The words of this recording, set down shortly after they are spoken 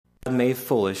God made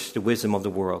foolish the wisdom of the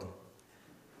world.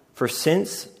 For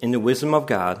since, in the wisdom of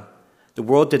God, the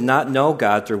world did not know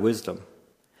God through wisdom,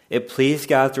 it pleased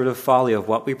God through the folly of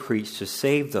what we preach to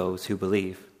save those who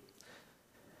believe.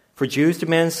 For Jews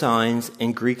demand signs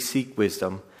and Greeks seek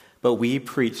wisdom, but we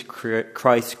preach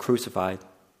Christ crucified,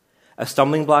 a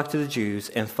stumbling block to the Jews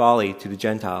and folly to the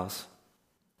Gentiles.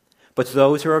 But to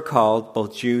those who are called,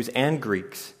 both Jews and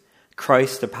Greeks,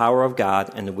 Christ the power of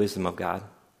God and the wisdom of God.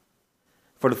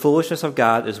 For the foolishness of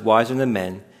God is wiser than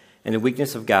men, and the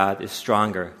weakness of God is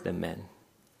stronger than men.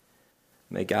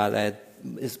 May God add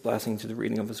his blessing to the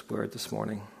reading of his word this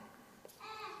morning.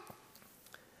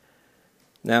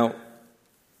 Now,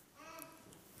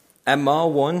 at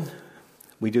Mile 1,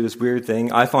 we do this weird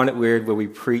thing. I find it weird where we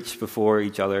preach before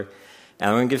each other. And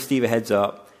I'm going to give Steve a heads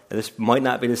up that this might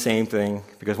not be the same thing,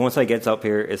 because once I get up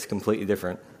here, it's completely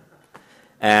different.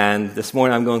 And this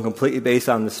morning I'm going completely based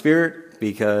on the Spirit,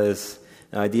 because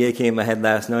an idea came in my head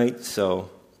last night. So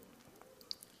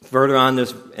further on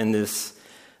in this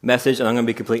message, and I'm going to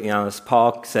be completely honest,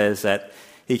 Paul says that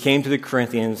he came to the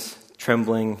Corinthians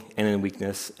trembling and in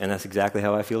weakness, and that's exactly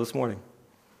how I feel this morning.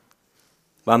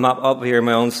 But I'm not up here in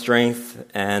my own strength,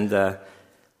 and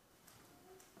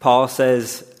Paul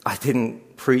says, I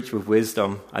didn't preach with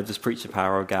wisdom, I just preached the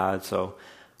power of God. So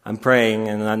I'm praying,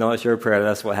 and I know it's your prayer,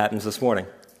 that's what happens this morning.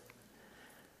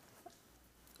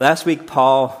 Last week,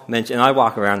 Paul mentioned, and I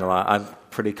walk around a lot, I'm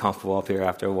pretty comfortable up here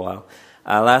after a while.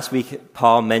 Last week,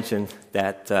 Paul mentioned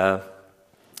that,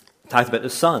 talked about the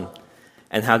sun,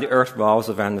 and how the earth revolves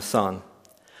around the sun.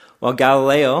 Well,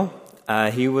 Galileo,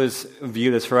 he was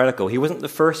viewed as heretical. He wasn't the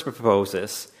first to propose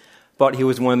this, but he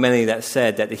was one of many that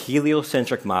said that the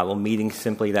heliocentric model, meaning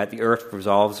simply that the earth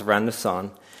revolves around the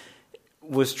sun,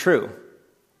 was true.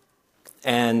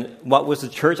 And what was the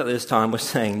church at this time was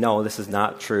saying, no, this is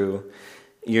not true.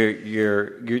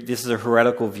 This is a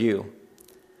heretical view.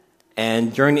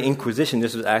 And during the Inquisition,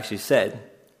 this was actually said.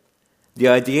 The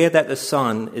idea that the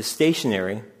sun is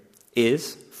stationary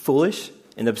is foolish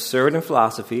and absurd in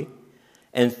philosophy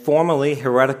and formally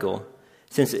heretical,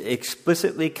 since it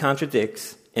explicitly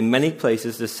contradicts in many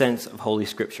places the sense of Holy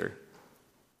Scripture.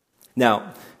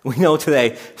 Now, we know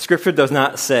today, Scripture does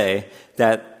not say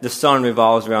that the sun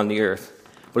revolves around the earth.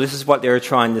 But this is what they were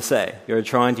trying to say. They were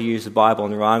trying to use the Bible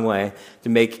in the wrong way to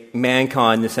make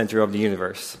mankind the center of the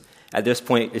universe. At this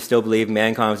point, they still believe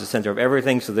mankind was the center of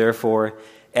everything, so therefore,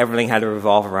 everything had to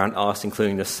revolve around us,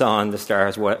 including the sun, the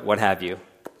stars, what have you.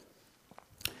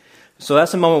 So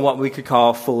that's a moment what we could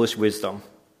call foolish wisdom.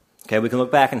 Okay, we can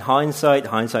look back in hindsight.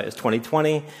 Hindsight is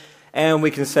 20/20, and we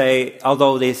can say,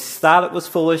 although they thought it was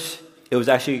foolish, it was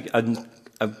actually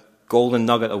a golden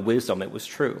nugget of wisdom. It was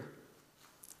true.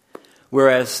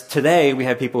 Whereas today, we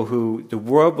have people who the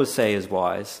world would say is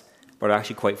wise, but are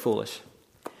actually quite foolish.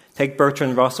 Take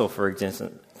Bertrand Russell, for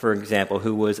example,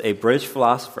 who was a British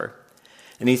philosopher.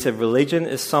 And he said, religion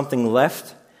is something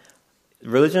left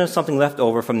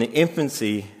over from the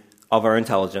infancy of our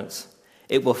intelligence.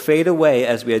 It will fade away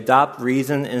as we adopt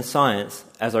reason and science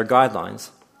as our guidelines.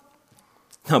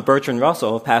 Now, Bertrand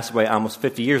Russell passed away almost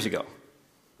 50 years ago.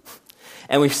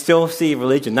 And we still see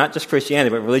religion, not just Christianity,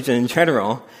 but religion in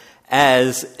general,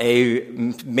 as a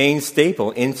main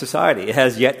staple in society. It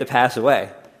has yet to pass away.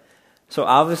 So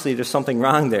obviously there's something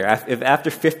wrong there. If after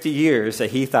 50 years that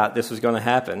he thought this was going to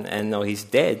happen, and no, he's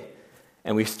dead,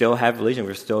 and we still have religion,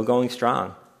 we're still going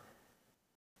strong.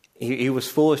 He was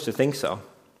foolish to think so.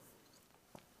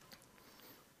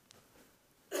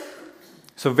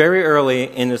 So very early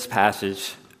in this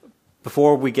passage,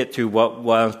 before we get to what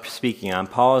I'm speaking on,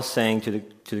 Paul is saying to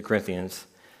the Corinthians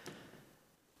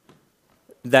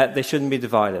that they shouldn't be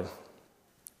divided.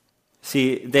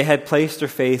 See, they had placed their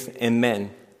faith in men.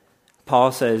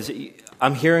 Paul says,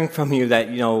 I'm hearing from you that,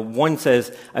 one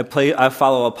says, I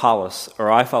follow Apollos,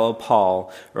 or I follow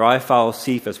Paul, or I follow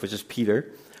Cephas, which is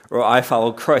Peter, or I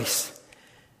follow Christ.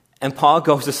 And Paul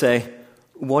goes to say,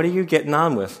 what are you getting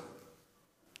on with?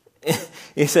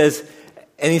 He says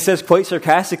quite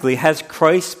sarcastically, has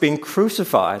Christ been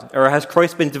crucified, or has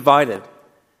Christ been divided?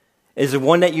 Is the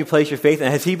one that you place your faith in,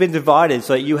 has he been divided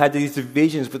so that you had these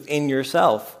divisions within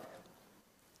yourself?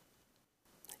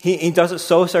 He does it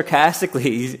so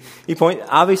sarcastically.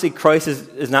 Obviously Christ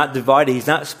is not divided. He's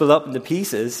not split up into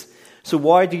pieces. So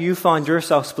why do you find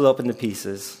yourself split up into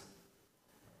pieces?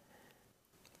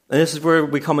 And this is where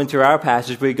we come into our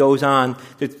passage where he goes on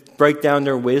to break down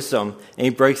their wisdom, and he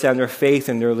breaks down their faith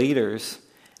in their leaders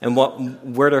and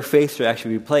where their faith should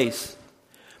actually be placed.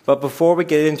 But before we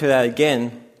get into that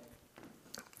again,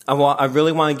 I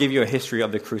really want to give you a history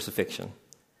of the crucifixion.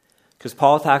 Because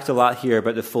Paul talks a lot here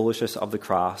about the foolishness of the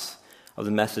cross, of the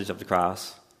message of the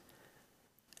cross.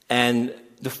 And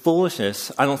the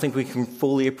foolishness, I don't think we can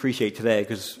fully appreciate today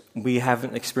because we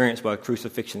haven't experienced what a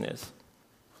crucifixion is.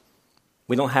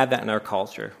 We don't have that in our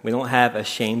culture. We don't have a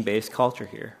shame-based culture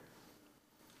here.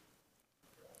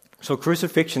 So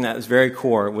crucifixion at its very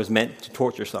core was meant to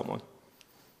torture someone.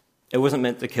 It wasn't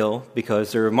meant to kill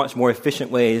because there were much more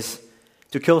efficient ways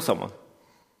to kill someone.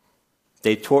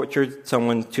 They tortured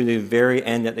someone to the very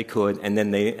end that they could, and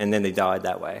then they died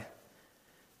that way.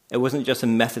 It wasn't just a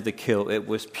method to kill, it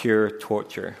was pure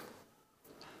torture.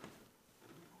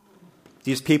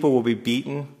 These people would be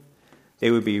beaten,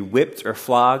 they would be whipped or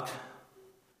flogged,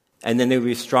 and then they would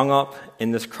be strung up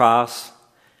in this cross,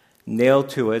 nailed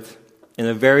to it, in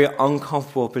a very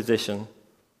uncomfortable position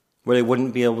where they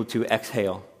wouldn't be able to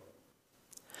exhale.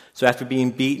 So after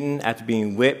being beaten, after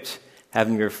being whipped,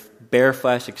 having your bare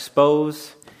flesh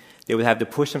exposed, they would have to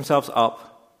push themselves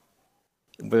up,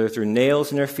 whether through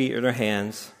nails in their feet or their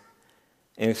hands,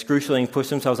 and excruciatingly push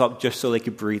themselves up just so they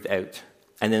could breathe out,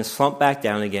 and then slump back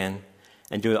down again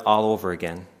and do it all over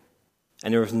again.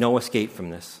 And there was no escape from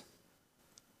this.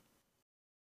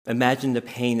 Imagine the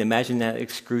pain, imagine that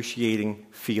excruciating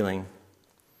feeling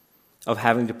of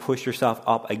having to push yourself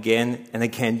up again and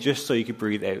again just so you could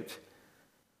breathe out.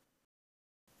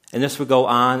 And this would go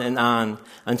on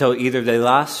until either they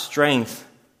lost strength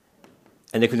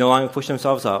and they could no longer push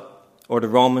themselves up, or the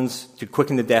Romans, to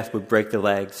quicken the death, would break their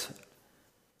legs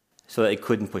so that they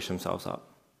couldn't push themselves up.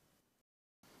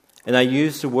 And I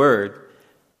use the word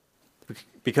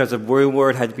because the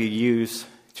word had to be used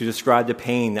to describe the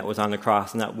pain that was on the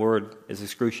cross, and that word is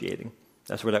excruciating.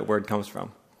 That's where that word comes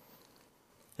from.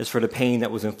 It's for the pain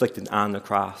that was inflicted on the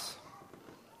cross.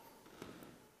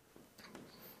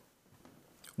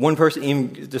 One person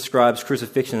even describes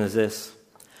crucifixion as this: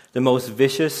 the most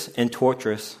vicious and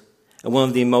torturous, and one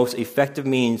of the most effective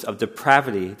means of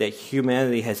depravity that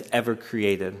humanity has ever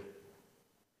created.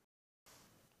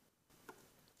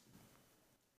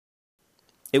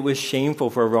 It was shameful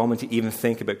for a Roman to even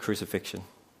think about crucifixion.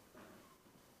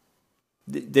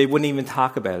 They wouldn't even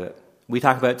talk about it. We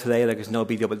talk about it today like it's no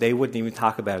big deal, but they wouldn't even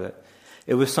talk about it.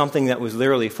 It was something that was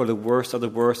literally for the worst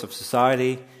of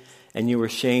society, and you were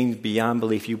shamed beyond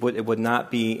belief. It would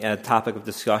not be a topic of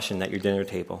discussion at your dinner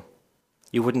table.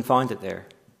 You wouldn't find it there.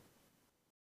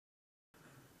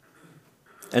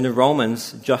 And the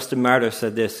Romans, Justin Martyr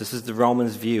said this is the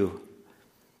Romans' view.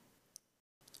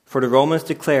 For the Romans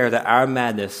declare that our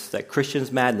madness, that Christians'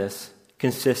 madness,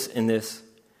 consists in this: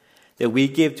 that we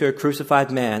give to a crucified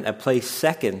man a place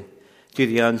second to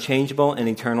the unchangeable and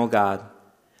eternal God,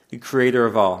 the Creator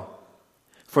of all.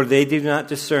 For they do not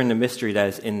discern the mystery that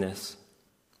is in this.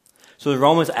 So the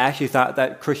Romans actually thought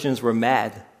that Christians were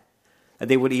mad, that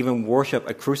they would even worship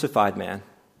a crucified man.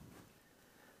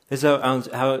 This is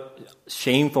how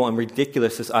shameful and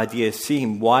ridiculous this idea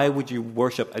seemed. Why would you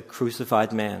worship a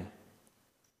crucified man?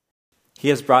 He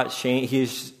has brought shame. He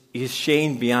is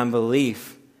shamed beyond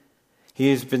belief. He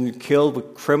has been killed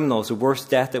with criminals, the worst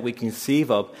death that we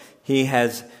conceive of. He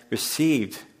has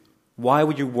received. Why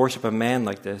would you worship a man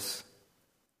like this?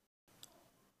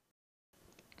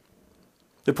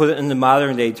 To put it in the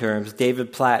modern day terms,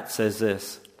 David Platt says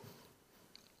this: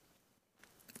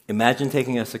 imagine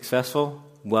taking a successful,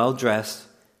 well-dressed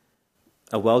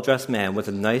man with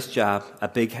a nice job, a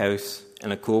big house,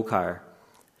 and a cool car,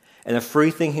 and a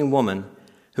free-thinking woman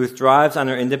who thrives on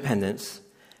her independence,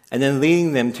 and then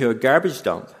leading them to a garbage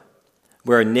dump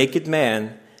where a naked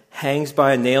man hangs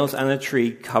by nails on a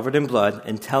tree covered in blood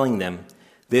and telling them,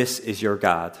 "This is your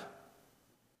God."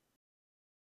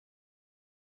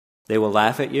 They will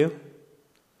laugh at you,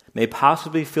 may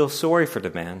possibly feel sorry for the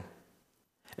man,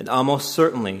 and almost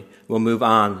certainly will move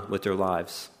on with their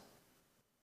lives.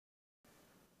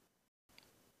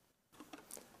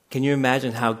 Can you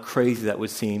imagine how crazy that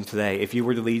would seem today if you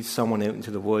were to lead someone out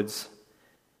into the woods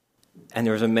and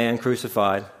there was a man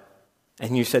crucified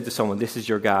and you said to someone, "This is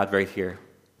your God right here"?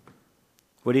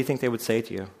 What do you think they would say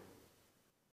to you?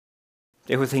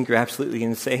 They would think you're absolutely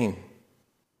insane.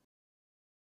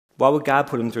 Why would God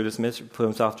put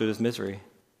himself through this misery?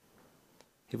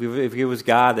 If it was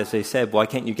God, as they said, why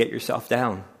can't you get yourself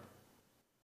down?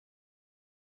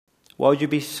 Why would you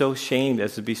be so shamed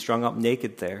as to be strung up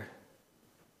naked there?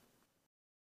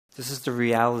 This is the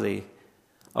reality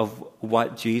of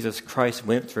what Jesus Christ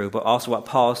went through, but also what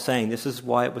Paul is saying. This is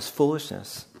why it was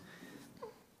foolishness.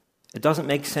 It doesn't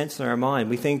make sense in our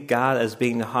mind. We think God as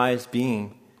being the highest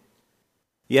being.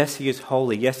 Yes, he is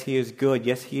holy. Yes, he is good.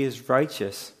 Yes, he is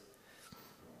righteous.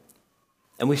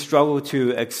 And we struggle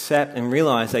to accept and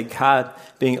realize that God,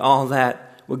 being all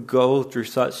that, would go through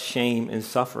such shame and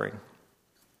suffering.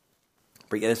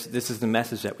 But yes, this is the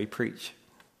message that we preach.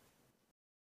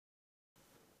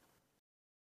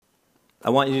 I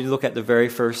want you to look at the very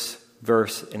first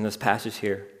verse in this passage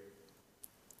here.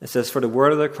 It says, "For the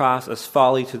word of the cross is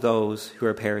folly to those who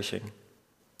are perishing,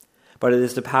 but it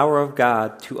is the power of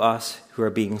God to us who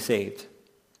are being saved."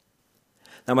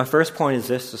 Now, my first point is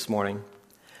this morning.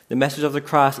 The message of the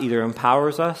cross either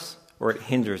empowers us or it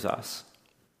hinders us.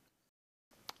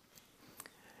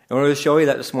 In order to show you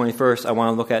that this morning, first, I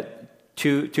want to look at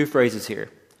two phrases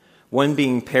here. One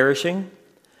being perishing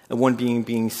and one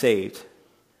being saved.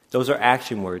 Those are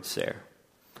action words there.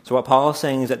 So what Paul is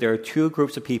saying is that there are two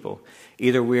groups of people.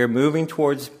 Either we are moving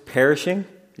towards perishing,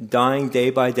 dying day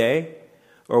by day,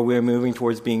 or we are moving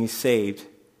towards being saved,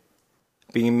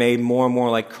 being made more and more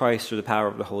like Christ through the power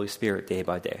of the Holy Spirit day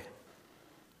by day.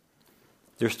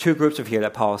 There's two groups of here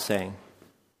that Paul is saying.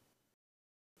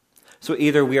 So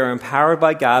either we are empowered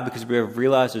by God because we have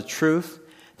realized the truth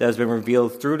that has been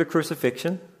revealed through the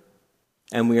crucifixion,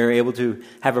 and we are able to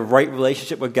have a right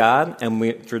relationship with God,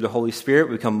 and through the Holy Spirit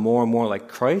we become more and more like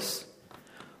Christ,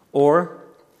 or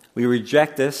we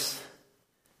reject this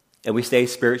and we stay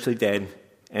spiritually dead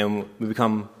and we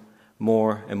become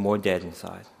more and more dead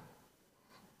inside.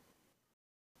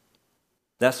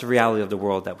 That's the reality of the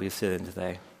world that we sit in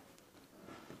today.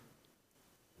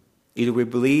 Either we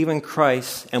believe in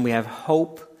Christ and we have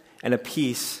hope and a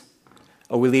peace,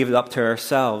 or we leave it up to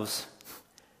ourselves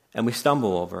and we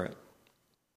stumble over it.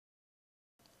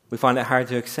 We find it hard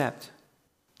to accept.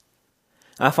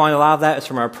 And I find a lot of that is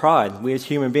from our pride. We as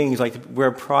human beings, we're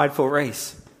a prideful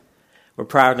race. We're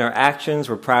proud in our actions,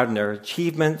 we're proud in our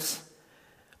achievements,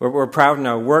 we're proud in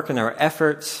our work and our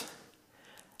efforts.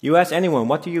 You ask anyone,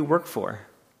 what do you work for?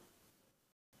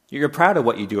 You're proud of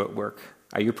what you do at work.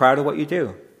 Are you proud of what you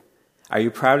do? Are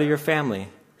you proud of your family?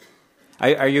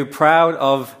 Are you proud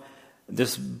of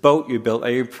this boat you built?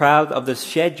 Are you proud of this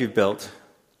shed you built?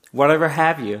 Whatever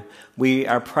have you, we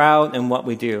are proud in what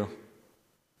we do.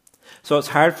 So it's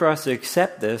hard for us to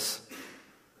accept this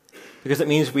because it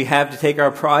means we have to take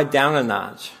our pride down a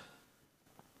notch.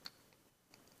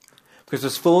 Because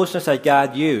this foolishness that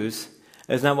God used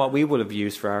is not what we would have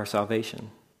used for our salvation.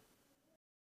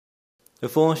 The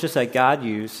foolishness that God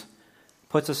used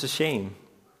puts us to shame.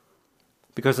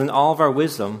 Because in all of our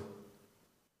wisdom,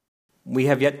 we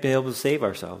have yet been able to save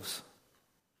ourselves.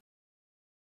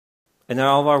 And in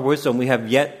all of our wisdom,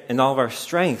 in all of our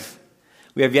strength,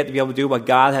 we have yet to be able to do what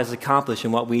God has accomplished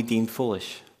and what we deem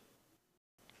foolish.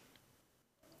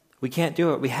 We can't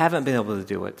do it. We haven't been able to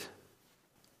do it.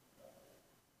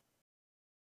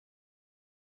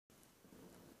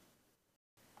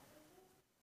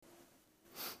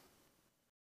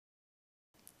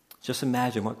 Just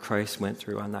imagine what Christ went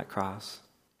through on that cross.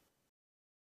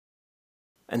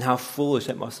 And how foolish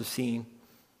it must have seemed.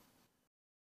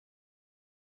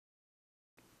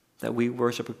 That we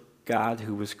worship a God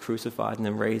who was crucified and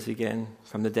then raised again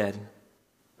from the dead.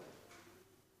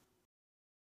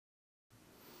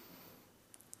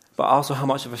 But also how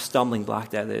much of a stumbling block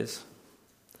that is.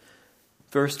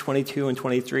 Verse 22 and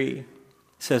 23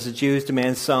 says, "The Jews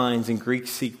demand signs and Greeks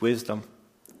seek wisdom.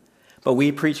 But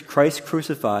we preach Christ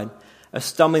crucified, a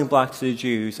stumbling block to the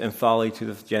Jews and folly to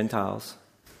the Gentiles."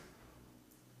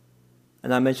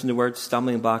 And I mentioned the word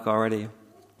stumbling block already.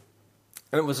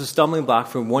 And it was a stumbling block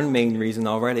for one main reason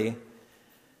already.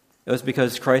 It was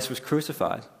because Christ was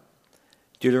crucified.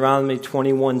 Deuteronomy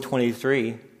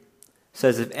 21:23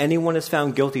 says, "If anyone is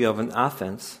found guilty of an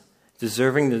offense,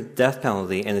 deserving the death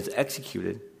penalty, and is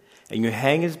executed, and you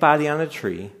hang his body on a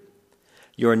tree,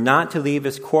 you are not to leave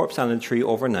his corpse on a tree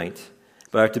overnight,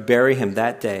 but are to bury him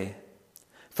that day.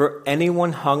 For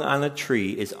anyone hung on a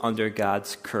tree is under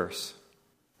God's curse."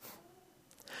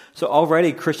 So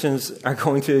already Christians are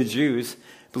going to the Jews,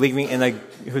 believing in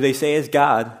who they say is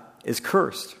God, is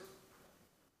cursed.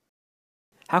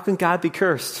 How can God be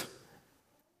cursed?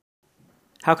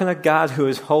 How can a God who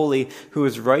is holy, who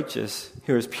is righteous,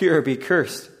 who is pure be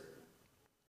cursed?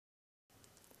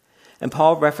 And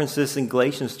Paul references this in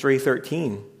Galatians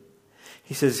 3:13.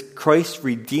 He says, "Christ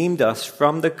redeemed us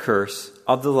from the curse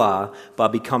of the law by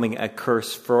becoming a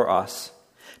curse for us.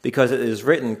 Because it is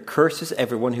written, 'Cursed is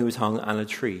everyone who is hung on a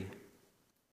tree.'"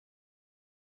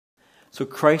 So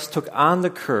Christ took on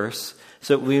the curse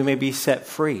so that we may be set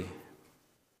free.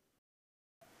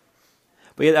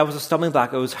 But yet that was a stumbling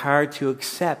block. It was hard to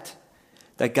accept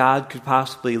that God could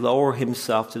possibly lower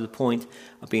himself to the point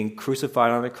of being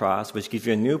crucified on a cross, which gives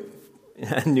you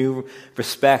a new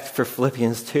respect for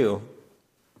Philippians 2,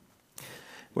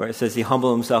 where it says he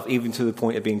humbled himself even to the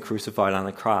point of being crucified on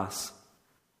a cross.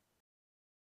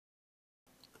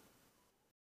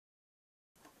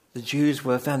 The Jews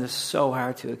would have found this so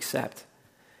hard to accept,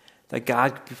 that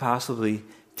God could possibly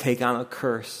take on a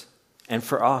curse, and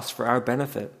for us, for our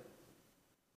benefit.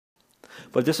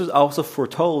 But this was also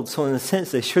foretold, so in a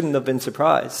sense, they shouldn't have been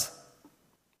surprised.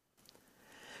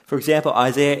 For example,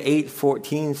 Isaiah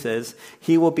 8:14 says,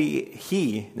 He will be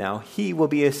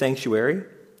a sanctuary,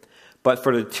 but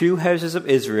for the two houses of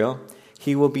Israel,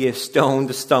 he will be a stone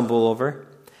to stumble over,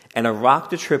 and a rock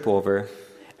to trip over,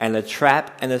 and a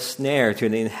trap and a snare to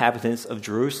the inhabitants of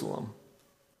Jerusalem.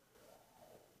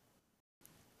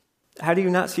 How do you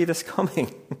not see this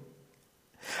coming?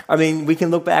 I mean, we can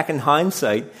look back in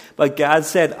hindsight, but God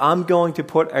said, I'm going to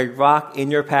put a rock in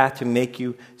your path to make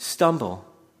you stumble.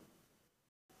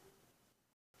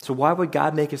 So why would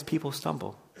God make his people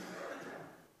stumble?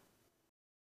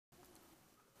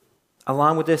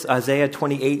 Along with this, Isaiah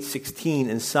 28:16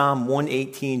 and Psalm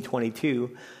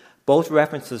 118:22 both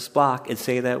reference this block and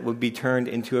say that it would be turned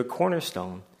into a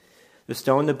cornerstone. The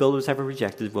stone the builders have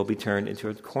rejected will be turned into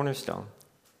a cornerstone.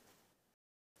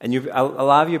 And a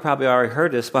lot of you probably already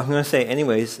heard this, but I'm going to say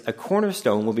anyways, a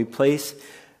cornerstone will be placed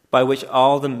by which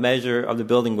all the measure of the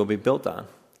building will be built on.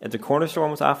 If the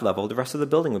cornerstone was off level, the rest of the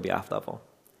building would be off level.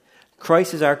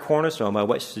 Christ is our cornerstone by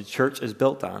which the church is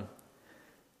built on.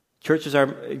 Jesus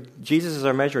is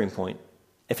our measuring point.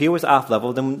 If he was off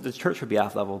level, then the church would be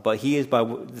off level, but he is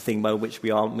the thing by which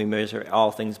we measure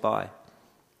all things by.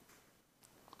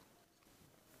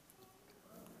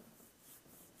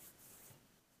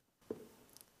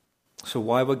 So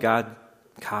why would God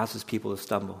cause his people to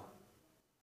stumble?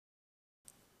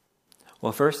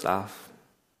 Well, first off,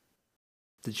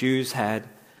 the Jews had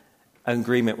an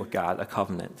agreement with God, a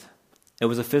covenant. It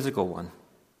was a physical one,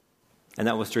 and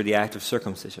that was through the act of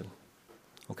circumcision.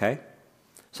 Okay?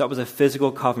 So it was a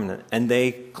physical covenant, and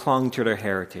they clung to their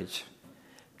heritage.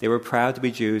 They were proud to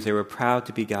be Jews. They were proud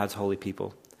to be God's holy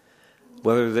people.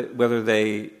 Whether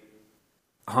they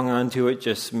hung on to it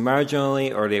just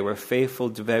marginally or they were faithful,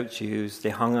 devout Jews,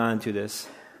 they hung on to this,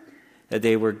 that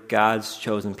they were God's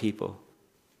chosen people.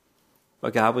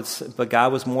 But God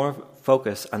was more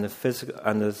focused on the physical,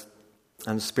 on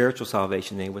the spiritual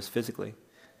salvation than he was physically.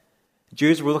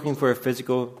 Jews were looking for a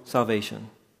physical salvation.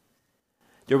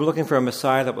 They were looking for a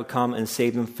Messiah that would come and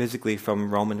save them physically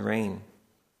from Roman reign.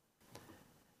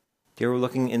 They were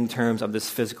looking in terms of this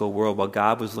physical world, while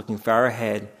God was looking far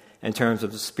ahead in terms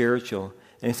of the spiritual,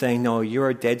 and saying, no, you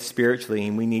are dead spiritually,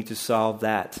 and we need to solve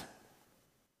that.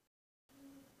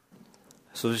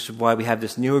 So this is why we have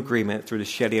this new agreement through the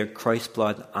shedding of Christ's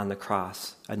blood on the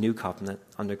cross, a new covenant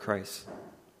under Christ.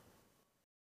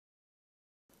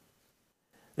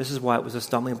 This is why it was a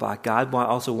stumbling block. God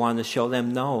also wanted to show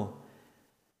them, no,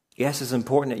 yes, it's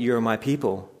important that you are my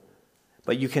people,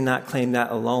 but you cannot claim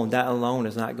that alone. That alone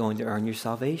is not going to earn your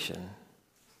salvation.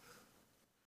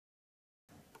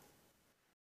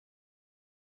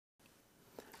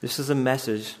 This is a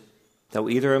message that will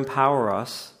either empower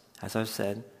us, as I've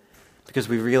said, because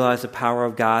we realize the power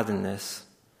of God in this,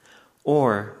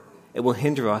 or it will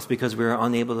hinder us because we are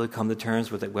unable to come to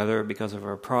terms with it, whether because of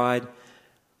our pride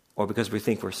or because we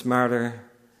think we're smarter,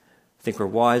 think we're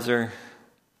wiser.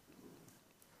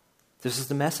 This is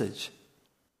the message.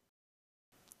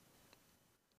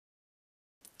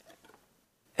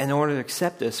 In order to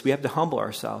accept this, we have to humble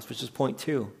ourselves, which is point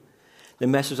 2. The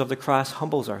message of the cross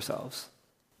humbles us.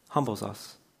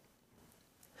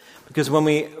 Because when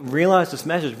we realize this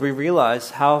message, we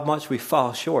realize how much we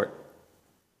fall short.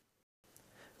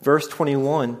 Verse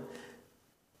 21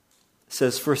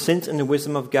 says, For since in the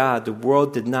wisdom of God the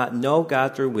world did not know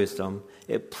God through wisdom,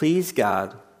 it pleased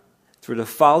God through the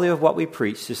folly of what we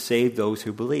preach to save those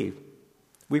who believe.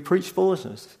 We preach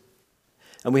foolishness.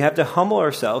 And we have to humble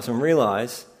ourselves and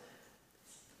realize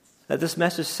that this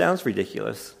message sounds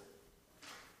ridiculous.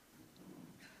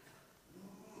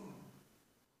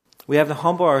 We have to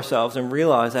humble ourselves and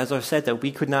realize, as I've said, that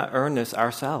we could not earn this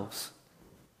ourselves.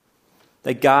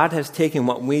 That God has taken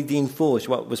what we deem foolish,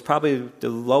 what was probably the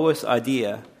lowest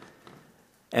idea,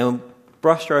 and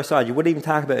brushed her aside. You wouldn't even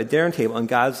talk about a dinner table, and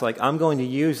God's like, I'm going to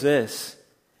use this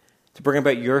to bring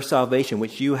about your salvation,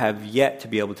 which you have yet to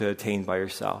be able to attain by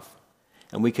yourself.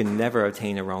 And we can never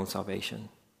attain our own salvation.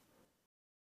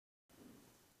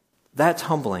 That's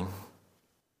humbling.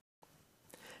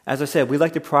 As I said, we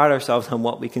like to pride ourselves on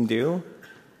what we can do,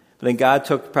 but then God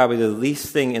took probably the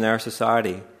least thing in our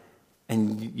society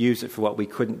and used it for what we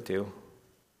couldn't do.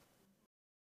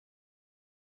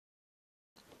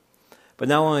 But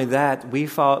not only that,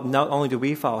 not only do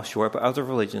we fall short, but other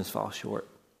religions fall short.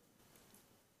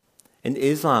 In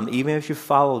Islam, even if you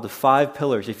follow the 5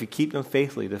 pillars, if you keep them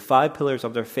faithfully, the 5 pillars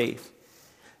of their faith,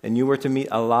 and you were to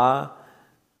meet Allah,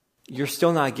 you're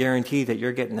still not guaranteed that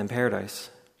you're getting in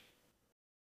paradise.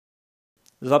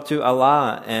 It's up to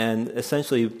Allah, and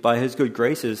essentially by His good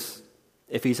graces,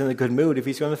 if He's in a good mood, if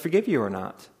He's going to forgive you or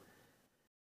not.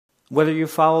 Whether you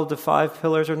follow the 5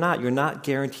 pillars or not, you're not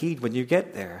guaranteed when you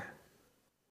get there.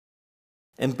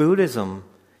 In Buddhism,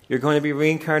 you're going to be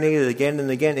reincarnated again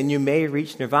and again, and you may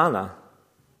reach nirvana.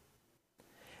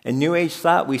 In New Age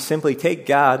thought, we simply take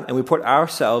God and we put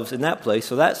ourselves in that place,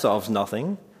 so that solves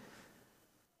nothing.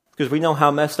 Because we know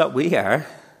how messed up we are.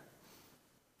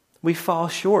 We fall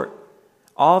short.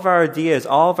 All of our ideas,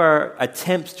 all of our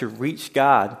attempts to reach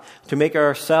God, to make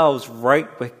ourselves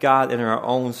right with God in our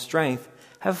own strength,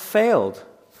 have failed.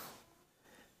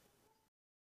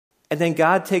 And then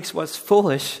God takes what's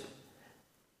foolish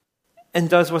and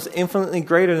does what's infinitely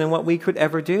greater than what we could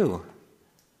ever do.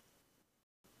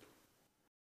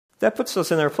 That puts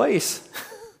us in our place.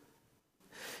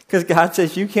 Because God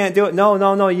says, you can't do it.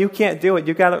 No, you can't do it.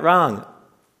 You got it wrong.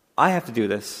 I have to do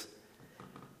this.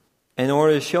 In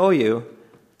order to show you,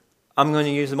 I'm going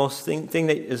to use the most thing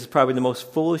that is probably the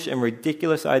most foolish and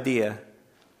ridiculous idea,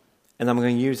 and I'm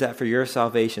going to use that for your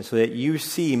salvation so that you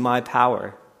see my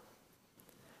power,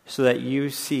 so that you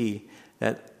see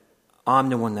that I'm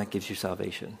the one that gives you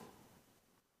salvation.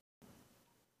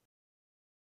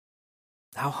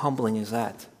 How humbling is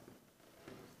that?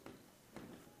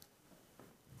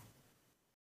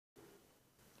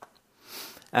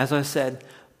 As I said,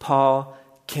 Paul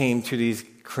came to these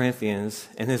Corinthians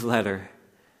in his letter,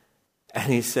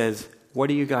 and he says, what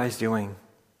are you guys doing?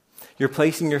 You're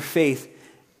placing your faith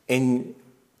in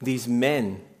these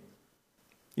men.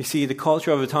 You see, the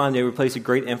culture of the time, they would place a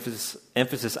great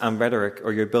emphasis on rhetoric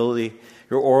or your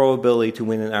oral ability to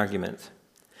win an argument.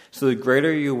 So the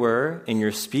greater you were in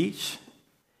your speech,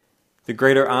 the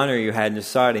greater honor you had in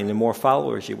society and the more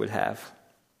followers you would have.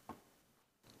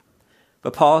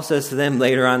 But Paul says to them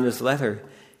later on in this letter,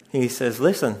 he says,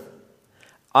 listen,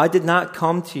 I did not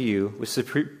come to you with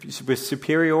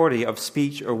superiority of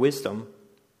speech or wisdom,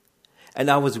 and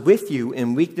I was with you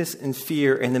in weakness and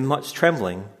fear and in much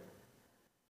trembling.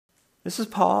 This is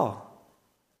Paul.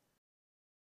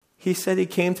 He said he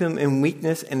came to him in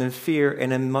weakness and in fear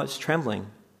and in much trembling.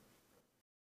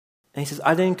 And he says,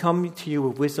 I didn't come to you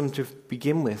with wisdom to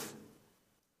begin with.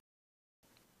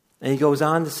 And he goes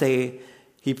on to say,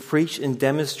 he preached in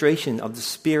demonstration of the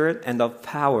Spirit and of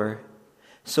power,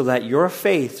 so that your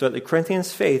faith, so that the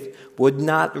Corinthians' faith, would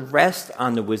not rest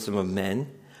on the wisdom of men,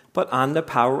 but on the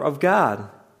power of God.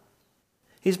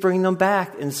 He's bringing them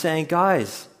back and saying,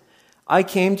 guys, I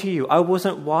came to you. I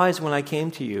wasn't wise when I came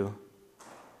to you.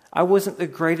 I wasn't the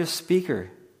greatest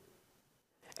speaker.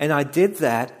 And I did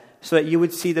that so that you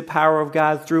would see the power of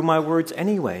God through my words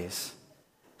anyways.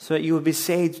 So that you would be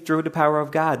saved through the power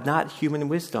of God, not human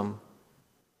wisdom.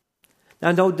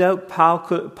 Now, no doubt Paul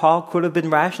could have been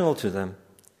rational to them.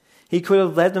 He could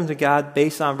have led them to God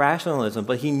based on rationalism,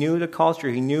 but he knew the culture,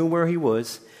 he knew where he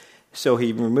was, so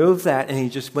he removed that and he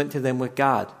just went to them with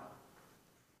God.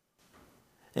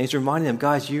 And he's reminding them,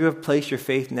 guys, you have placed your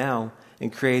faith now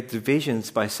and created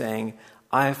divisions by saying,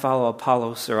 I follow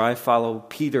Apollos, or I follow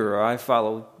Peter, or I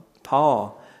follow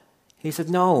Paul. He said,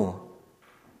 no.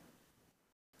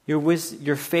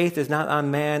 Your faith is not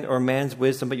on man or man's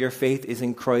wisdom, but your faith is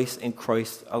in Christ and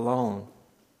Christ alone.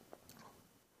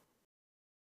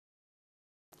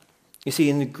 You see,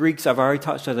 in the Greeks, I've already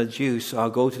touched on the Jews, so I'll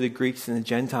go to the Greeks and the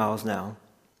Gentiles now.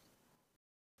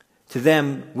 To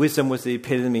them, wisdom was the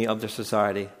epitome of their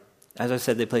society. As I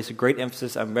said, they placed a great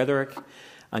emphasis on rhetoric,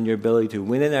 on your ability to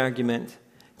win an argument.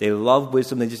 They loved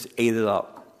wisdom, they just ate it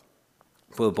up.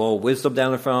 Put a bowl of wisdom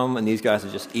down in front of them, and these guys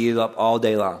would just eat it up all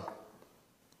day long.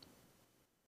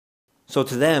 So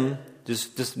to them,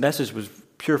 this message was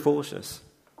pure foolishness.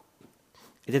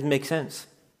 It didn't make sense.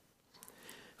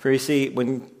 For you see,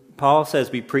 when Paul says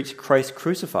we preach Christ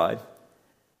crucified,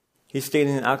 he's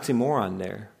stating an oxymoron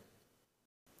there.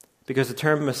 Because the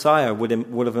term Messiah would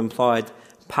have implied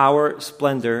power,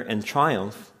 splendor, and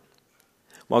triumph,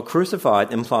 while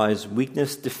crucified implies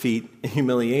weakness, defeat, and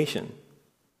humiliation.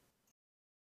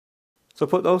 So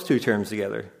put those two terms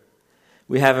together.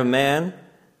 We have a man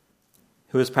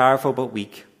who is powerful but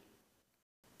weak,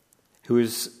 who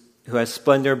has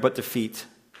splendor but defeat,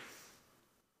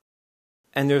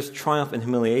 and there's triumph and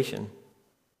humiliation.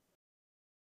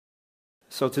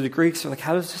 So to the Greeks, they're like,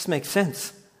 how does this make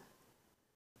sense?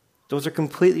 Those are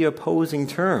completely opposing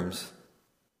terms.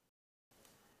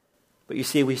 But you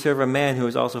see, we serve a man who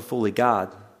is also fully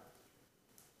God.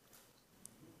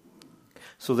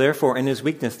 So therefore, in his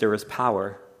weakness there is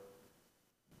power.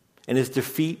 In his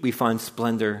defeat we find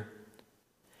splendor.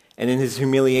 And in his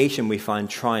humiliation we find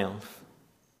triumph.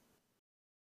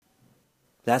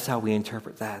 That's how we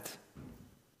interpret that.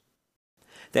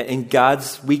 That in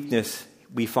God's weakness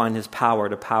we find his power,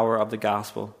 the power of the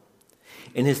gospel.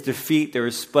 In his defeat there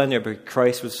is splendor, but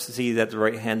Christ was seated at the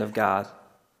right hand of God.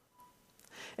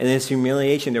 And in his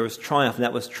humiliation, there was triumph, and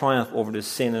that was triumph over the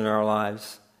sin in our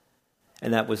lives.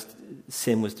 And that was,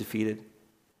 sin was defeated.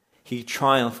 He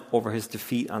triumphed over his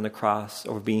defeat on the cross,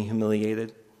 over being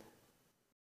humiliated.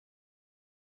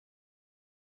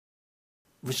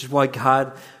 Which is why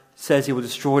God says he will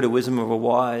destroy the wisdom of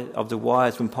the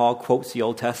wise when Paul quotes the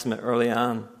Old Testament early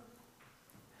on.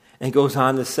 And he goes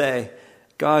on to say,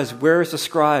 guys, where's the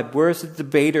scribe? Where's the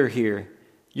debater here?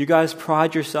 You guys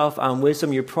pride yourself on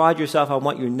wisdom. You pride yourself on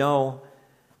what you know.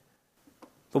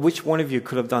 But which one of you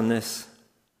could have done this?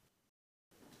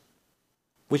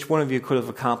 Which one of you could have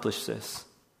accomplished this?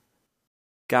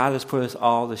 God has put us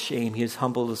all to shame. He has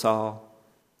humbled us all.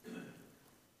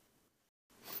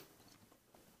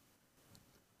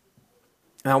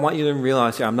 And I want you to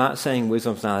realize here, I'm not saying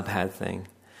wisdom's not a bad thing.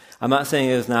 I'm not saying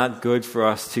it's not good for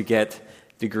us to get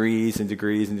degrees and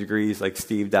degrees and degrees like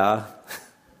Steve Da.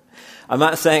 I'm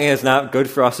not saying it's not good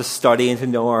for us to study and to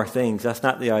know our things. That's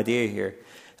not the idea here.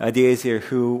 The idea is here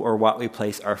who or what we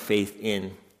place our faith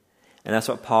in. And that's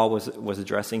what Paul was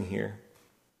addressing here.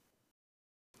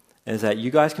 Is that you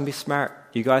guys can be smart.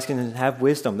 You guys can have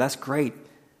wisdom. That's great.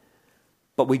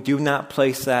 But we do not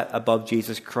place that above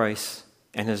Jesus Christ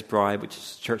and his bride, which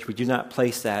is the church. We do not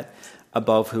place that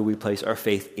above who we place our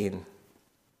faith in.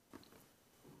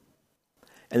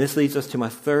 And this leads us to my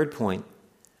third point,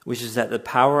 which is that the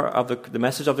power of the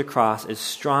message of the cross is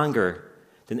stronger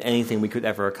than anything we could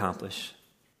ever accomplish.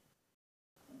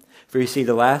 For you see,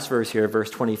 the last verse here,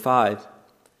 verse 25,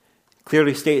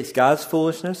 clearly states God's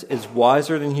foolishness is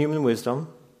wiser than human wisdom,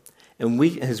 and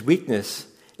his weakness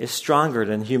is stronger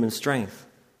than human strength.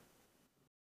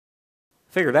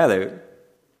 Figure that out.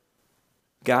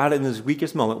 God in his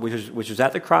weakest moment, which was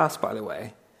at the cross, by the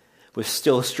way, was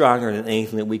still stronger than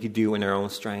anything that we could do in our own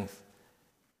strength.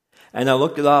 And I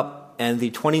looked it up, and the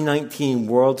 2019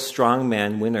 World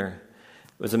Strongman winner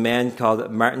was a man called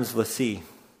Martin Lassie.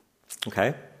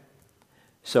 Okay?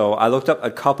 So I looked up a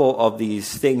couple of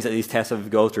these things that these tests have to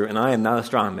go through, and I am not a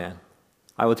strongman.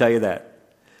 I will tell you that.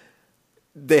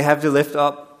 They have to lift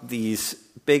up these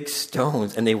big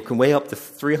stones, and they can weigh up to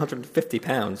 350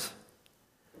 pounds.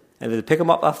 And they pick them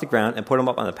up off the ground and put them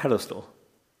up on a pedestal.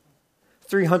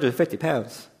 350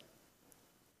 pounds.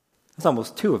 That's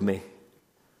almost two of me.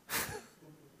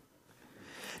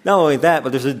 Not only that,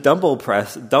 but there's a dumbbell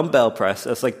press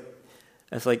that's like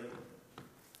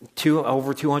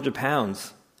over 200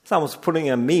 pounds. It's almost putting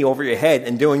a me over your head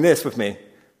and doing this with me.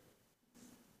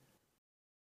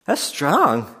 That's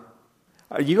strong.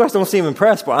 You guys don't seem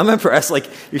impressed, but I'm impressed. Like,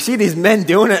 you see these men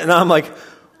doing it, and I'm like,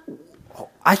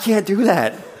 I can't do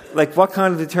that. Like, what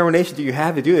kind of determination do you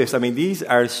have to do this? I mean, these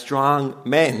are strong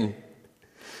men.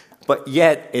 But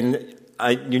yet,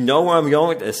 you know where I'm going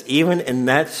with this. Even in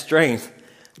that strength,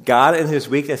 God in his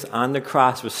weakness on the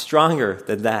cross was stronger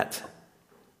than that.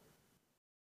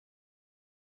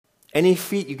 Any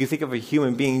feat you can think of a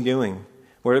human being doing,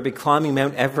 whether it be climbing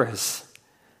Mount Everest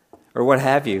or what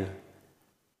have you,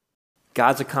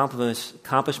 God's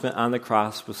accomplishment on the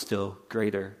cross was still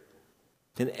greater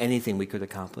than anything we could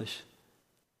accomplish.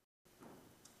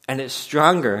 And it's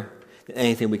stronger than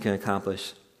anything we can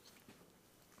accomplish.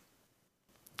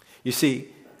 You see,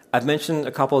 I've mentioned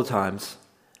a couple of times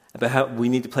about how we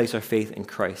need to place our faith in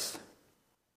Christ.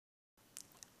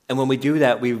 And when we do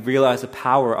that, we realize the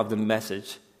power of the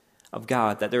message of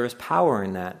God, that there is power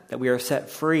in that we are set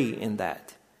free in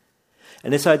that.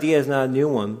 And this idea is not a new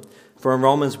one. For in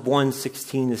Romans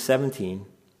 1:16-17,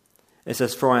 it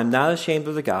says, "For I am not ashamed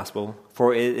of the gospel,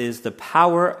 for it is the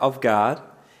power of God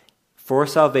for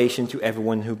salvation to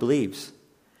everyone who believes,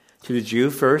 to the Jew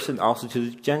first and also to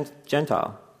the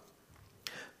Gentile.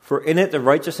 For in it the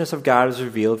righteousness of God is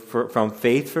revealed from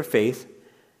faith for faith,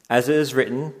 as it is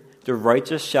written, the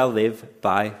righteous shall live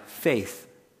by faith."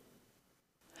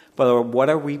 But what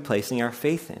are we placing our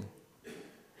faith in?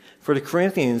 For the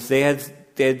Corinthians, they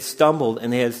had stumbled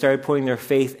and they had started putting their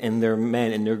faith in their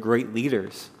men and their great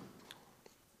leaders.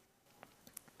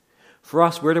 For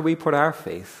us, where do we put our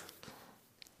faith?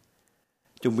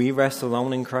 Do we rest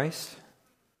alone in Christ?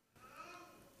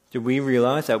 Do we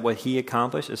realize that what he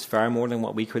accomplished is far more than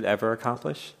what we could ever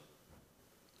accomplish?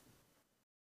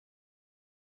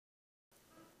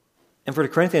 And for the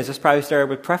Corinthians, this probably started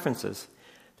with preferences.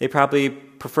 They probably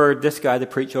preferred this guy to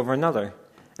preach over another.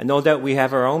 And no doubt we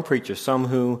have our own preachers, some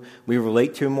who we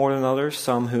relate to more than others,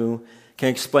 some who can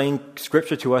explain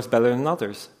Scripture to us better than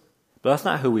others. But that's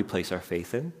not who we place our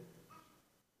faith in.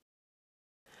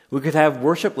 We could have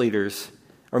worship leaders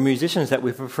or musicians that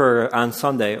we prefer on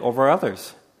Sunday over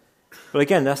others. But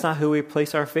again, that's not who we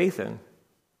place our faith in.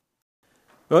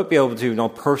 We might be able to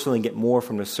personally get more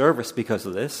from the service because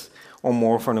of this, or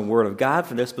more from the Word of God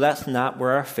for this, but that's not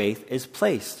where our faith is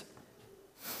placed.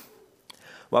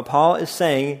 What Paul is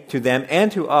saying to them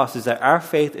and to us is that our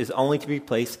faith is only to be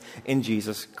placed in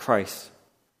Jesus Christ.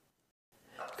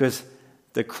 Because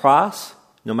the cross,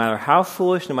 no matter how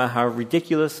foolish, no matter how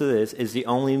ridiculous it is the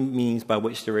only means by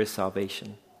which there is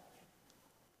salvation.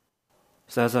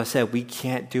 So as I said, we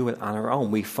can't do it on our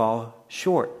own. We fall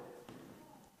short.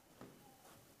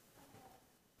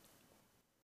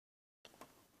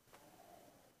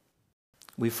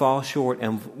 We fall short,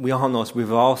 and we all know this.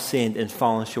 We've all sinned and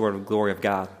fallen short of the glory of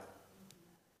God.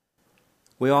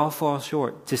 We all fall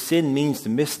short. To sin means to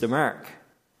miss the mark.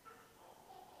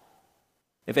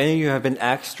 If any of you have been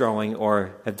axe throwing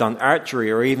or have done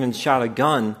archery or even shot a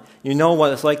gun, you know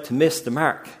what it's like to miss the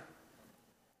mark.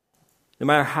 No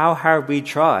matter how hard we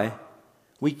try,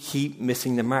 we keep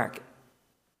missing the mark.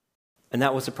 And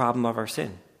that was the problem of our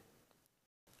sin.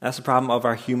 That's the problem of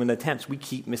our human attempts. We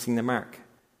keep missing the mark.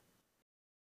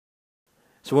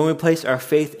 So when we place our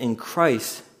faith in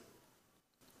Christ,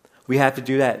 we have to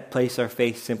do that, place our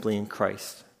faith simply in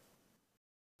Christ.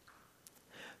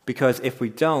 Because if we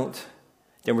don't,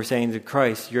 then we're saying to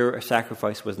Christ, your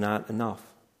sacrifice was not enough.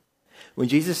 When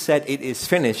Jesus said, "It is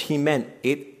finished," he meant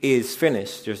it is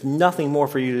finished. There's nothing more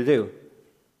for you to do.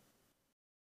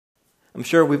 I'm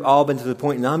sure we've all been to the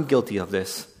point, and I'm guilty of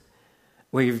this,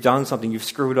 where you've done something, you've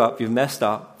screwed up, you've messed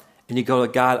up, and you go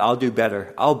to God, "I'll do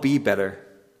better. I'll be better.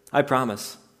 I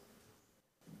promise."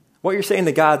 What you're saying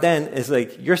to God then is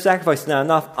like, your sacrifice is not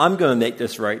enough. I'm going to make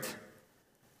this right.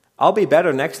 I'll be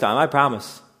better next time, I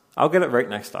promise. I'll get it right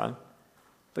next time.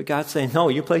 But God's saying, no,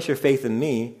 you place your faith in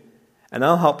me, and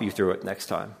I'll help you through it next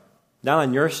time. Not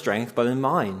in your strength, but in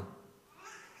mine.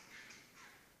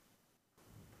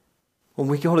 When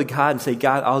we go to God and say,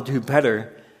 "God, I'll do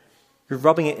better," you're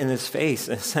rubbing it in his face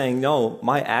and saying, no,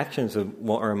 my actions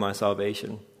will earn my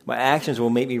salvation. My actions will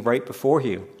make me right before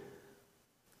you.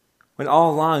 When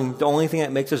all along, the only thing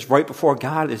that makes us right before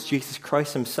God is Jesus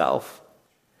Christ himself.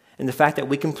 And the fact that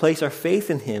we can place our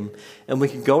faith in him and we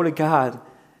can go to God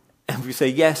and we say,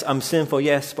 "Yes, I'm sinful,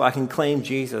 yes, but I can claim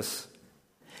Jesus.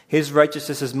 His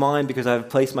righteousness is mine because I have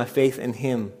placed my faith in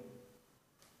him."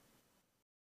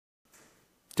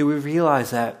 Do we realize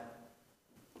that?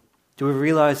 Do we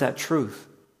realize that truth?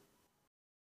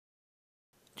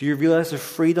 Do you realize the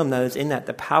freedom that is in that,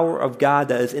 the power of God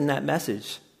that is in that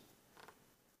message?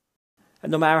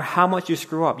 And no matter how much you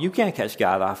screw up, you can't catch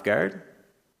God off guard.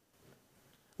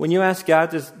 When you ask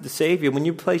God to save you, when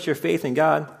you place your faith in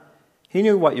God, he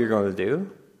knew what you're going to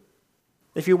do.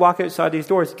 If you walk outside these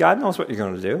doors, God knows what you're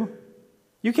going to do.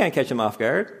 You can't catch him off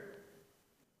guard.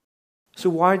 So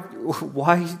why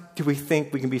do we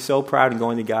think we can be so proud in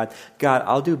going to God? "God,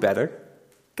 I'll do better."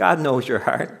 God knows your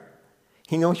heart.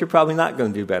 He knows you're probably not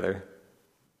going to do better.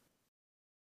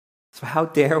 So how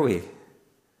dare we?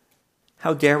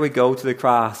 How dare we go to the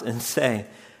cross and say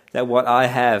that what I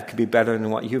have could be better than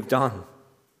what you've done?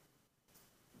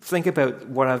 Think about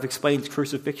what I've explained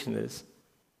crucifixion is.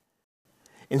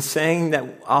 In saying that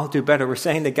I'll do better, we're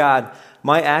saying to God,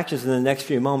 my actions in the next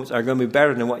few moments are going to be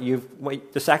better than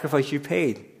the sacrifice you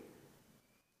paid.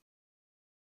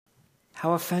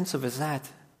 How offensive is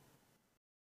that?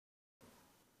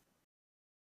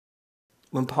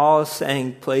 When Paul is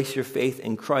saying place your faith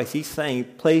in Christ, he's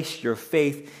saying place your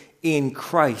faith in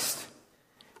Christ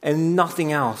and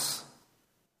nothing else.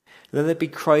 Let it be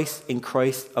Christ in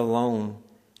Christ alone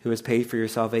who has paid for your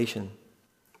salvation.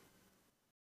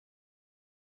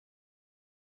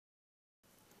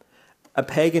 A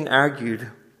pagan argued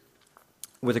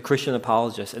with a Christian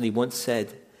apologist, and he once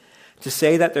said, to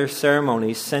say that their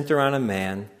ceremonies center on a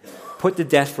man put to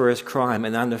death for his crime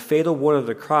and on the fatal wood of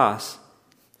the cross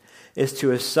is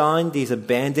to assign these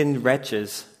abandoned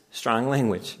wretches, strong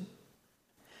language,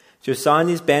 to assign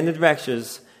these abandoned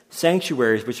wretches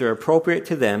sanctuaries which are appropriate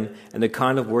to them and the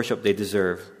kind of worship they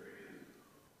deserve.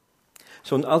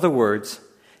 So in other words,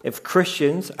 if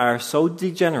Christians are so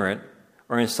degenerate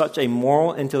or in such a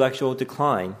moral intellectual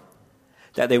decline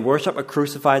that they worship a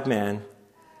crucified man,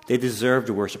 they deserve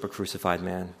to worship a crucified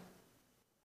man.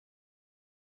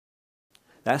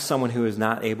 That's someone who is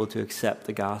not able to accept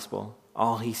the gospel.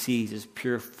 All he sees is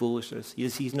pure foolishness. He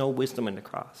sees no wisdom in the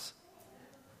cross.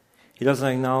 He doesn't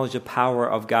acknowledge the power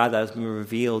of God that has been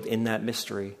revealed in that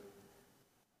mystery.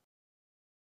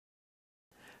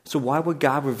 So why would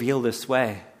God reveal this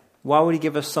way? Why would he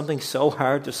give us something so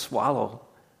hard to swallow?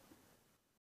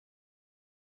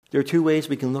 There are two ways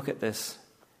we can look at this.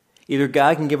 Either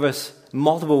God can give us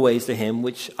multiple ways to him,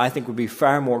 which I think would be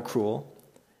far more cruel.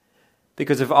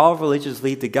 Because if all religions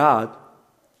lead to God,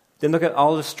 Then look at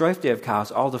all the strife they have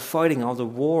caused, all the fighting, all the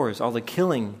wars, all the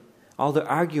killing, all the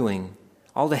arguing,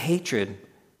 all the hatred.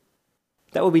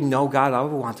 That would be no God I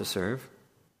would want to serve,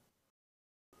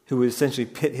 who would essentially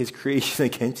pit his creation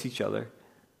against each other.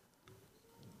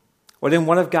 Or then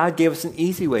what if God gave us an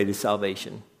easy way to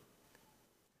salvation?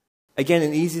 Again,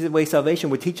 an easy way to salvation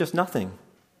would teach us nothing.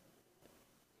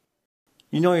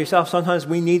 You know yourself, sometimes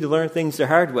we need to learn things the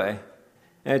hard way.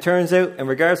 And it turns out, in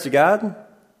regards to God,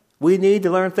 we need to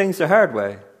learn things the hard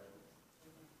way.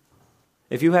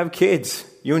 If you have kids,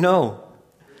 you know.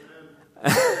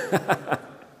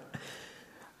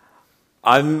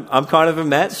 I'm kind of in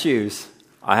Matt's shoes.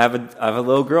 I have a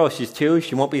little girl. She's 2.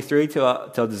 She won't be 3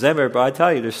 till December. But I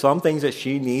tell you, there's some things that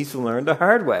she needs to learn the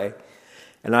hard way,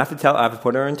 and I have to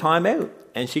put her in time out,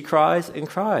 and she cries and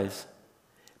cries,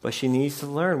 but she needs to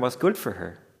learn what's good for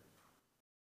her.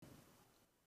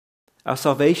 Our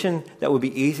salvation that would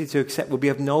be easy to accept would be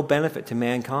of no benefit to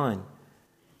mankind,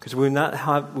 because we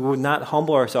would not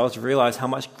humble ourselves to realize how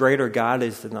much greater God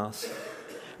is than us,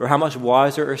 or how much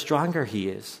wiser or stronger He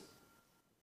is.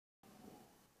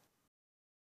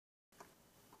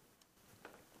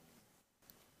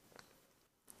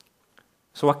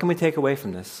 So what can we take away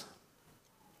from this?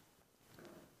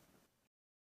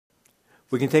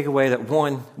 We can take away that,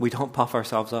 one, we don't puff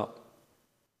ourselves up.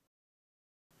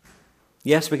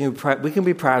 Yes, we can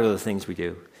be proud of the things we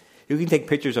do. You can take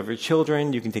pictures of your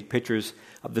children. You can take pictures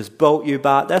of this boat you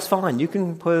bought. That's fine. You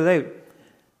can put it out.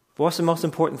 But what's the most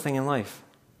important thing in life?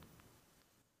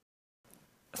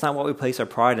 It's not what we place our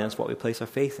pride in. It's what we place our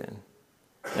faith in.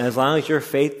 And as long as your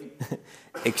faith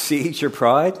exceeds your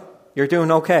pride, you're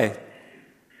doing okay.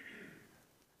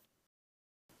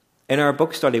 In our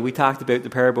book study, we talked about the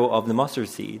parable of the mustard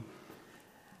seed.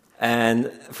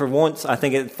 And for once, I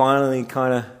think it finally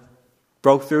kind of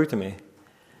broke through to me.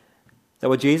 That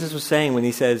what Jesus was saying when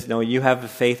he says, no, you have the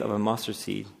faith of a mustard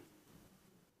seed.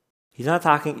 He's not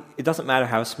talking, it doesn't matter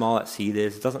how small that seed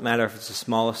is. It doesn't matter if it's the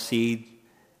smallest seed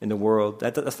in the world.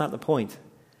 That's not the point.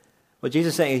 What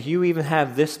Jesus is saying is, you even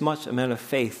have this much amount of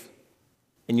faith,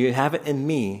 and you have it in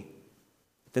me,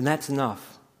 then that's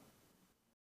enough.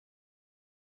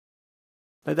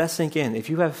 Let that sink in. If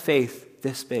you have faith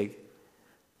this big.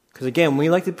 Because again,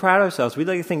 we like to pride ourselves. We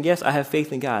like to think, yes, I have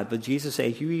faith in God. But Jesus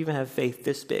says, if you even have faith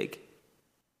this big,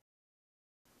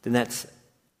 then it's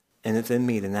in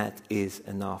me, then that is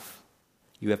enough.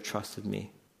 You have trusted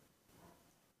me.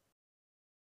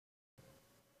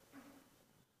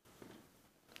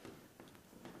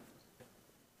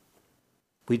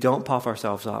 We don't puff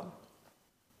ourselves up.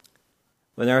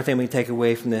 But another thing we take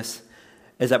away from this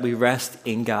is that we rest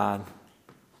in God.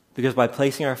 Because by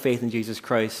placing our faith in Jesus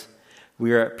Christ,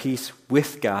 we are at peace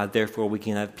with God, therefore we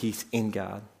can have peace in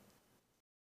God.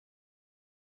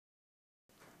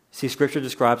 See, Scripture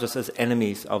describes us as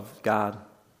enemies of God.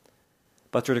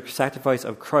 But through the sacrifice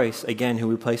of Christ, again, who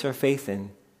we place our faith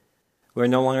in, we are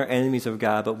no longer enemies of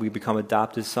God, but we become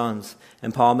adopted sons.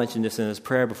 And Paul mentioned this in his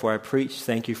prayer before I preached.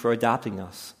 Thank you for adopting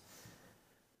us.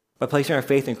 By placing our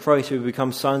faith in Christ, we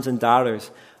become sons and daughters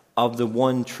of the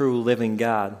one true living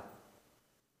God.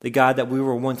 The God that we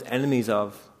were once enemies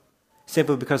of,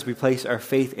 simply because we place our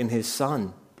faith in His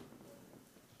Son.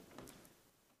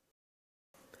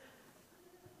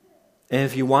 And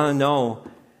if you want to know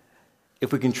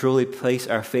if we can truly place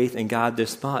our faith in God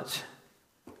this much,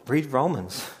 read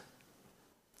Romans.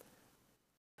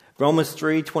 Romans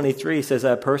 3:23 says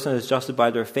that a person is justified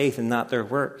by their faith and not their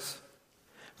works.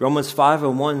 Romans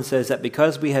 5:1 says that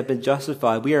because we have been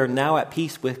justified, we are now at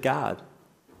peace with God.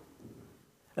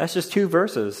 That's just 2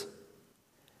 verses.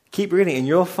 Keep reading and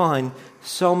you'll find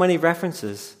so many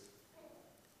references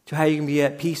to how you can be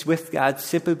at peace with God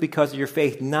simply because of your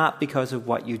faith, not because of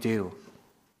what you do.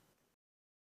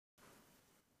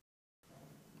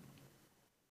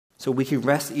 So we can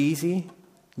rest easy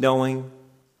knowing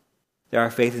that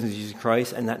our faith is in Jesus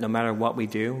Christ, and that no matter what we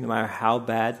do, no matter how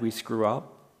bad we screw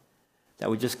up, that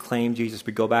we just claim Jesus,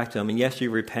 we go back to Him. And yes, you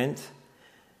repent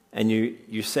and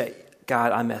you say,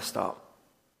 God, I messed up.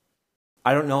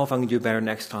 I don't know if I'm going to do better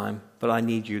next time, but I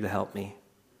need you to help me.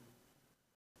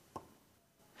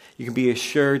 You can be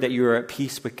assured that you are at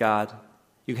peace with God.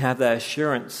 You can have that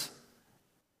assurance.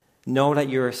 Know that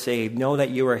you are saved. Know that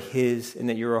you are His and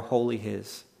that you are wholly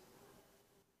His.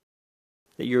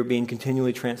 That you are being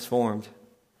continually transformed.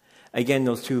 Again,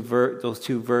 those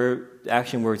two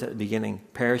action words at the beginning,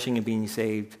 perishing and being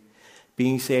saved.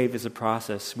 Being saved is a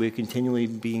process. We're continually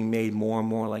being made more and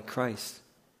more like Christ.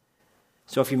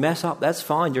 So if you mess up, that's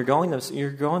fine. You're going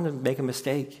to make a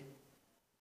mistake.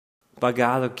 But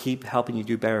God will keep helping you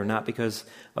do better, not because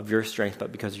of your strength,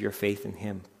 but because of your faith in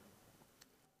Him.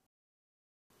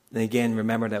 And again,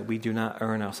 remember that we do not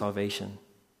earn our salvation.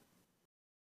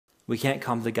 We can't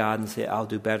come to God and say, I'll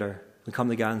do better. We come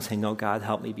to God and say, no, God,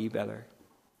 help me be better.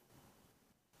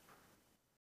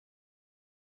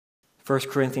 1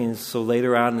 Corinthians, so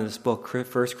later on in this book, 1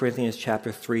 Corinthians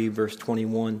chapter 3, verse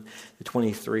 21 to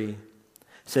 23,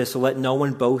 says, so let no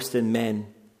one boast in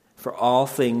men, for all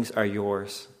things are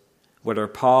yours, whether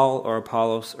Paul or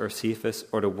Apollos or Cephas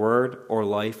or the word or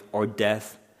life or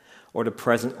death or the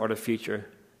present or the future.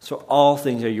 So all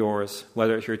things are yours,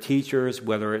 whether it's your teachers,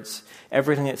 whether it's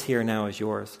everything that's here now is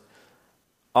yours.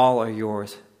 All are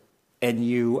yours, and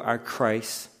you are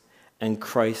Christ, and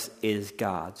Christ is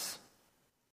God's.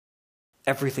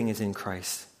 Everything is in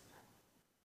Christ.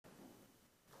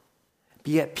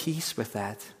 Be at peace with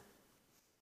that.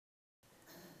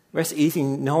 Rest easy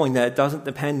knowing that it doesn't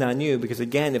depend on you, because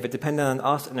again, if it depended on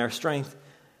us and our strength,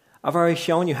 I've already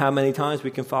shown you how many times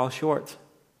we can fall short.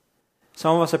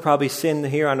 Some of us have probably sinned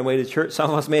here on the way to church. Some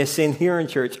of us may have sinned here in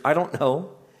church. I don't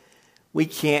know. We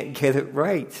can't get it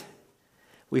right.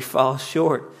 We fall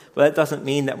short. But that doesn't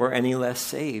mean that we're any less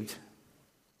saved.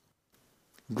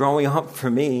 Growing up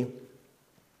for me,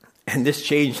 and this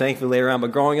changed thankfully later on,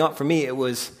 but growing up for me, it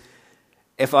was,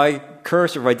 if I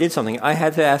cursed or if I did something, I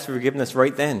had to ask for forgiveness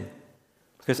right then.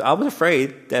 Because I was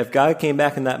afraid that if God came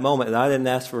back in that moment and I didn't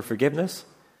ask for forgiveness,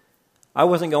 I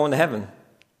wasn't going to heaven.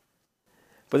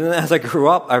 But then as I grew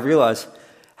up, I realized,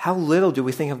 how little do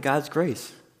we think of God's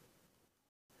grace?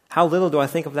 How little do I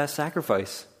think of that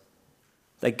sacrifice?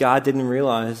 That God didn't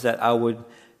realize that I would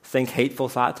think hateful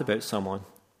thoughts about someone,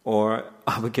 or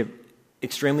I would get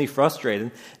extremely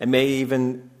frustrated and may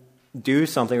even do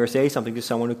something or say something to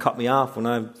someone who cut me off when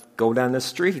I go down the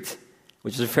street,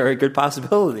 which is a very good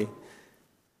possibility.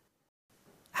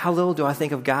 How little do I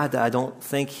think of God that I don't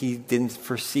think He didn't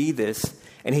foresee this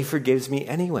and He forgives me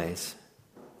anyways?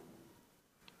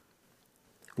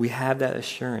 We have that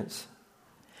assurance.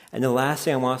 And the last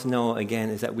thing I want us to know, again,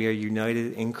 is that we are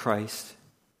united in Christ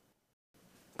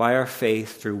by our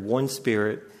faith through one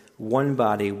Spirit, one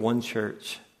body, one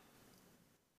church.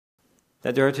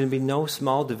 That there are to be no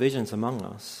small divisions among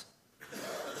us.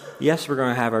 Yes, we're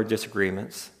going to have our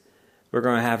disagreements. We're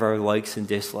going to have our likes and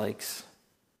dislikes.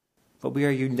 But we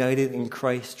are united in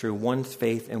Christ through one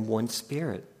faith and one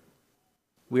Spirit.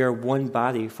 We are one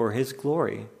body for His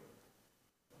glory.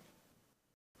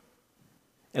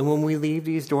 And when we leave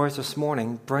these doors this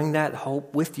morning, bring that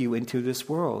hope with you into this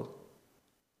world.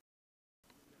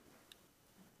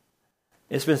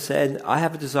 It's been said, I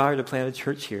have a desire to plant a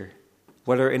church here.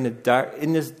 Whether in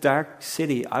this dark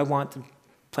city, I want to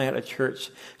plant a church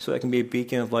so that it can be a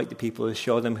beacon of light to people to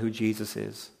show them who Jesus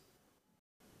is.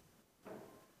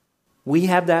 We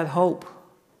have that hope.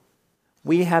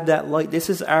 We have that light. This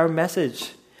is our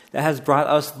message that has brought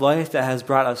us life, that has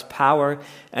brought us power,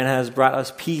 and has brought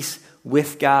us peace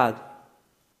with God.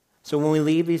 So when we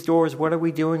leave these doors, what are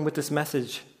we doing with this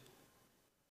message?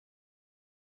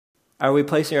 Are we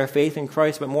placing our faith in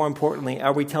Christ? But more importantly,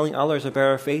 are we telling others about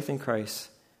our faith in Christ?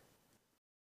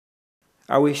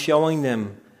 Are we showing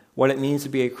them what it means to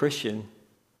be a Christian?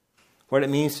 What it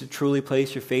means to truly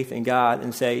place your faith in God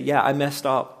and say, yeah, I messed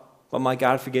up, but my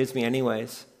God forgives me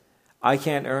anyways. I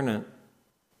can't earn it.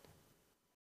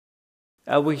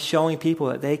 Are we showing people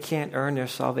that they can't earn their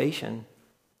salvation?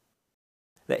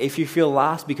 That if you feel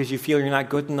lost because you feel you're not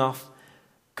good enough,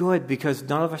 good, because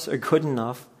none of us are good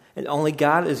enough, and only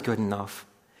God is good enough.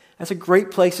 That's a great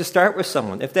place to start with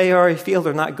someone. If they already feel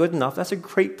they're not good enough, that's a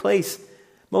great place.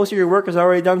 Most of your work is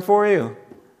already done for you.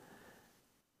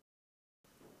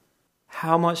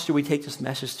 How much do we take this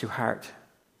message to heart?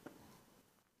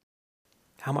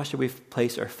 How much do we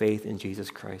place our faith in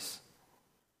Jesus Christ?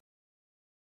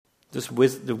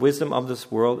 The wisdom of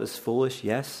this world is foolish,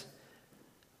 yes,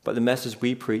 but the message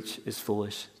we preach is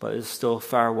foolish, but it is still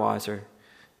far wiser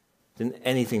than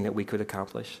anything that we could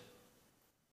accomplish.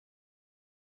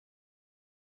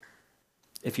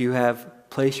 If you have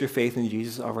placed your faith in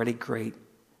Jesus already, great.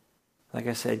 Like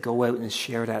I said, go out and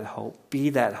share that hope. Be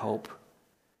that hope.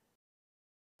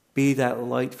 Be that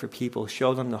light for people.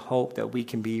 Show them the hope that we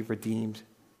can be redeemed.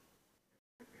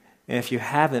 And if you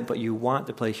haven't, but you want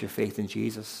to place your faith in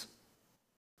Jesus,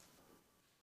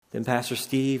 then Pastor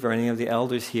Steve or any of the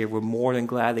elders here will more than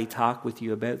gladly talk with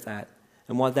you about that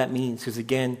and what that means. Because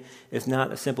again, it's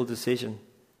not a simple decision.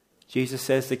 Jesus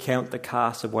says to count the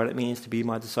cost of what it means to be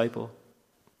my disciple.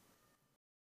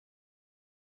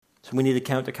 So we need to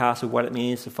count the cost of what it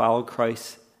means to follow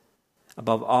Christ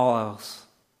above all else,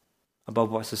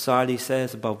 above what society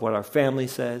says, above what our family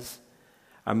says,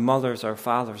 our mothers, our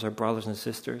fathers, our brothers and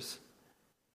sisters.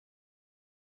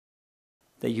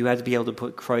 That you have to be able to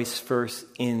put Christ first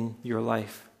in your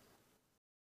life.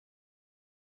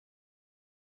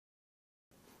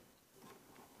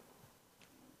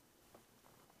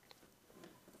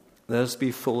 Let us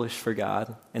be foolish for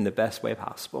God in the best way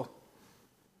possible.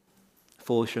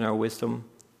 Foolish in our wisdom,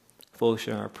 foolish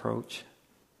in our approach,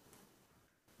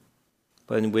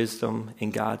 but in wisdom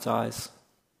in God's eyes,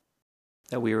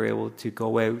 that we are able to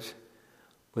go out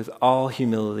with all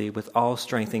humility, with all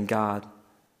strength in God,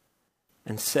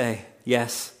 and say,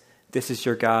 yes, this is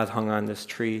your God hung on this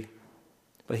tree,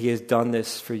 but he has done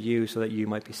this for you so that you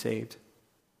might be saved.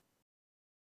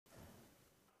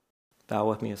 Bow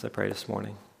with me as I pray this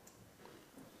morning.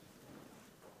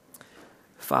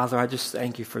 Father, I just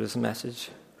thank you for this message.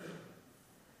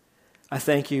 I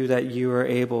thank you that you are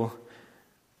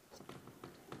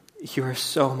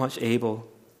so much able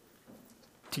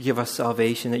to give us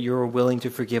salvation, that you are willing to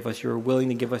forgive us, you are willing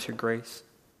to give us your grace.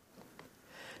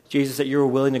 Jesus, that you are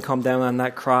willing to come down on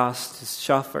that cross to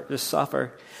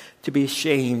suffer, to be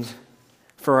shamed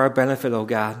for our benefit, oh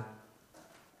God.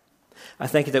 I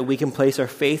thank you that we can place our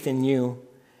faith in you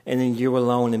and in you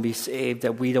alone and be saved,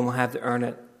 that we don't have to earn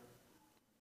it.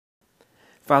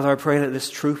 Father, I pray that this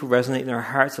truth will resonate in our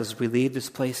hearts as we leave this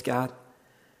place, God,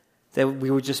 that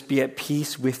we would just be at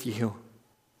peace with you,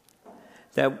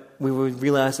 that we would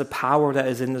realize the power that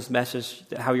is in this message,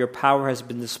 how your power has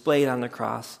been displayed on the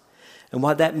cross, and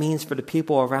what that means for the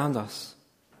people around us,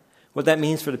 what that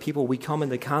means for the people we come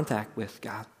into contact with,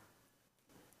 God.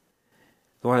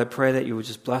 Lord, I pray that you would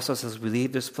just bless us as we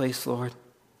leave this place, Lord,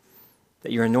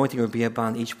 that your anointing would be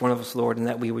upon each one of us, Lord, and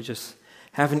that we would just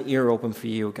have an ear open for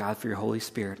you, God, for your Holy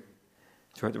Spirit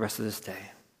throughout the rest of this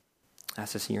day. I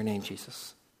ask this in your name,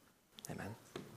 Jesus. Amen.